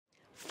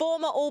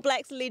Former All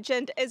Blacks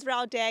legend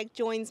Israel Dagg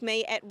joins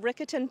me at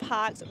Riccarton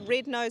Park's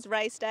Red Nose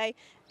Raceday.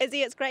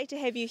 Izzy, it's great to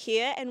have you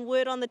here, and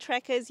word on the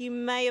track is you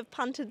may have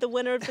punted the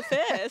winner of the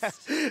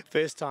first.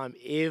 First time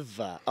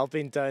ever. I've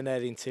been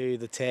donating to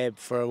the tab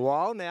for a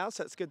while now,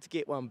 so it's good to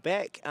get one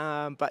back.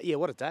 But yeah,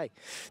 what a day.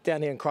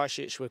 Down here in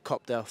Christchurch, we've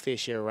copped our fair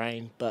share of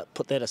rain, but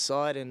put that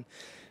aside and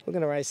we're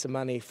going to raise some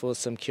money for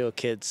some cure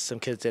kids, some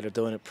kids that are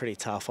doing it pretty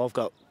tough. I've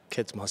got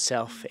kids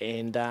myself,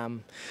 and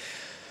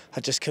I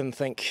just couldn't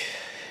think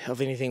of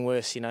anything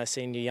worse, you know,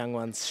 seeing your young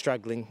ones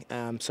struggling.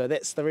 So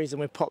that's the reason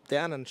we popped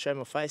down and show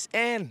my face,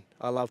 and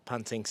I love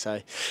punting,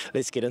 so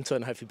let's get into it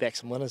and hopefully back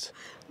some winners.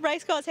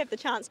 Racecourse have the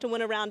chance to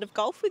win a round of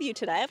golf with you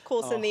today, of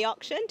course, in the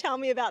auction. Tell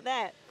me about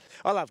that.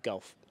 I love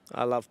golf.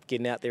 I love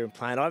getting out there and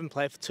playing. I haven't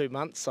played for 2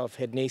 months. I've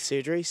had knee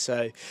surgery,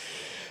 so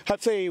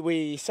hopefully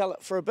we sell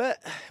it for a bit.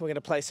 We're going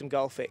to play some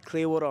golf at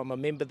Clearwater. I'm a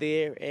member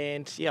there,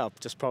 and yeah, I've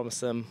just promised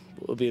them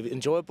it'll be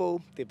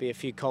enjoyable. There'll be a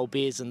few cold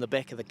beers in the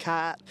back of the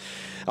cart.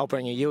 I'll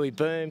bring a Yui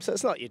boom, so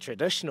it's not your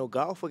traditional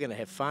golf. We're going to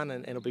have fun,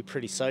 and it'll be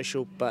pretty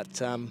social,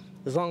 but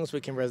as long as we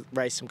can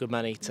raise some good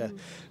money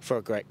for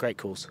a great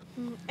cause.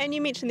 And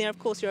you mentioned there, of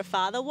course, you're a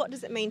father. What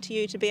does it mean to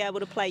you to be able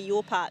to play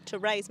your part to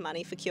raise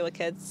money for Cure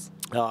Kids?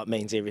 Oh, it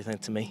means everything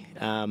to me.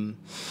 I'm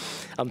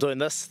doing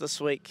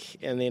this week,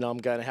 and then I'm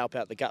going to help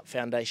out the Gut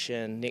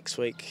Foundation next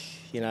week.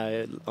 You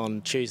know,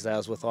 on Tuesday I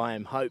was with I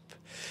Am Hope.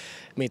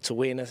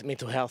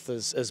 Mental health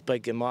is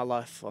big in my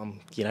life. I'm,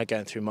 you know,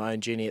 going through my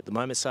own journey at the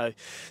moment. So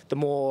the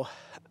more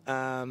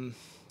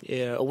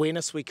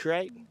awareness we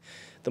create,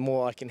 the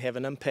more I can have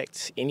an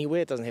impact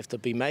anywhere. It doesn't have to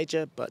be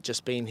major, but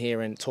just being here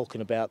and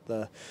talking about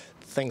the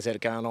things that are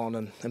going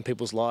on in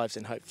people's lives,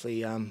 and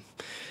hopefully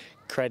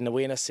creating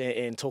awareness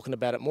and talking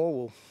about it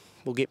more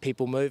will get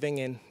people moving.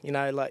 And, you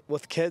know, like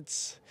with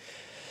kids,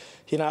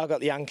 you know, I've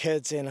got young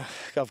kids and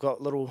I've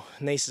got little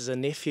nieces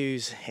and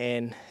nephews,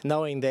 and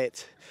knowing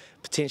that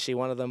potentially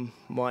one of them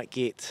might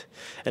get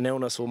an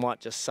illness or might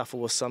just suffer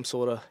with some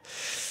sort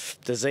of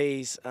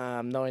disease,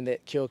 knowing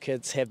that Cure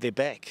Kids have their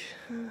back,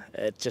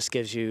 it just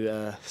gives you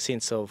a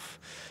sense of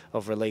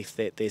relief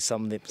that there's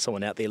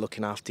someone out there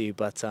looking after you.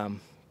 But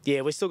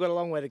yeah, we've still got a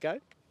long way to go,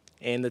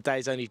 and the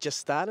day's only just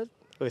started.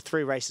 We're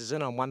 3 races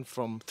in, I'm 1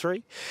 from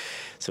 3,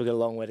 so we've got a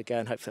long way to go,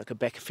 and hopefully I could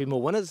back a few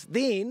more winners.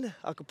 Then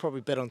I could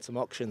probably bet on some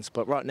auctions,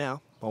 but right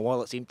now my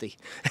wallet's empty.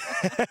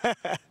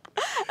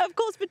 Of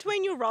course,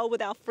 between your role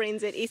with our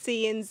friends at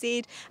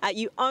SENZ,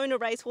 you own a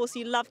racehorse,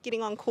 you love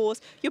getting on course,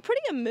 you're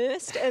pretty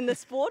immersed in the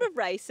sport of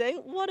racing.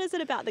 What is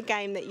it about the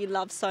game that you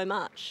love so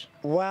much?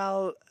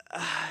 Well,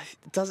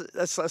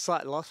 it's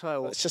like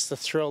lotto. It's just the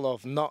thrill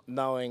of not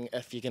knowing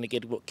if you're going to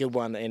get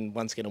one and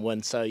one's going to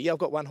win. So yeah, I've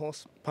got one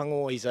horse,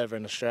 Pango. He's over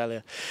in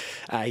Australia.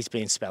 He's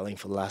been spelling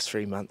for the last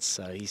 3 months,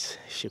 so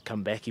she'll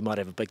come back. He might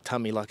have a big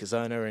tummy like his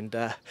owner, and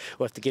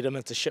we'll have to get him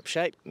into ship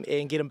shape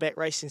and get him back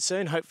racing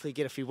soon. Hopefully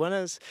get a few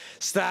winners.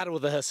 Started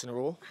with a hiss and a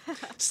roar.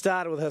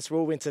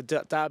 Went to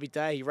Derby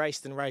Day. He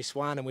raced in race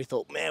 1, and we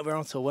thought, man, we're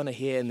onto a winner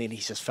here, and then he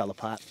just fell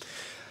apart.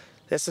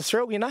 That's the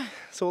thrill, you know.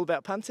 It's all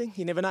about punting.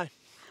 You never know.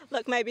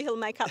 Look, maybe he'll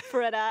make up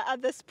for it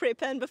this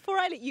prep. And before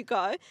I let you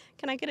go,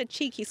 can I get a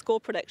cheeky score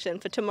prediction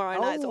for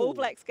tomorrow night's All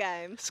Blacks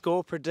game?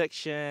 Score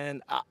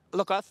prediction.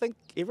 Look, I think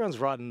everyone's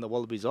riding the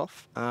Wallabies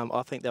off.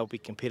 I think they'll be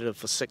competitive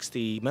for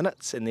 60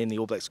 minutes, and then the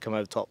All Blacks come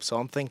over top. So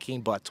I'm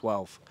thinking by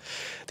 12,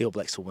 the All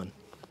Blacks will win.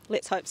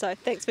 Let's hope so.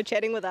 Thanks for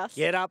chatting with us.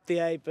 Get up the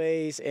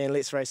ABs and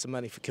let's raise some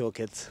money for Cure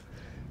Kids.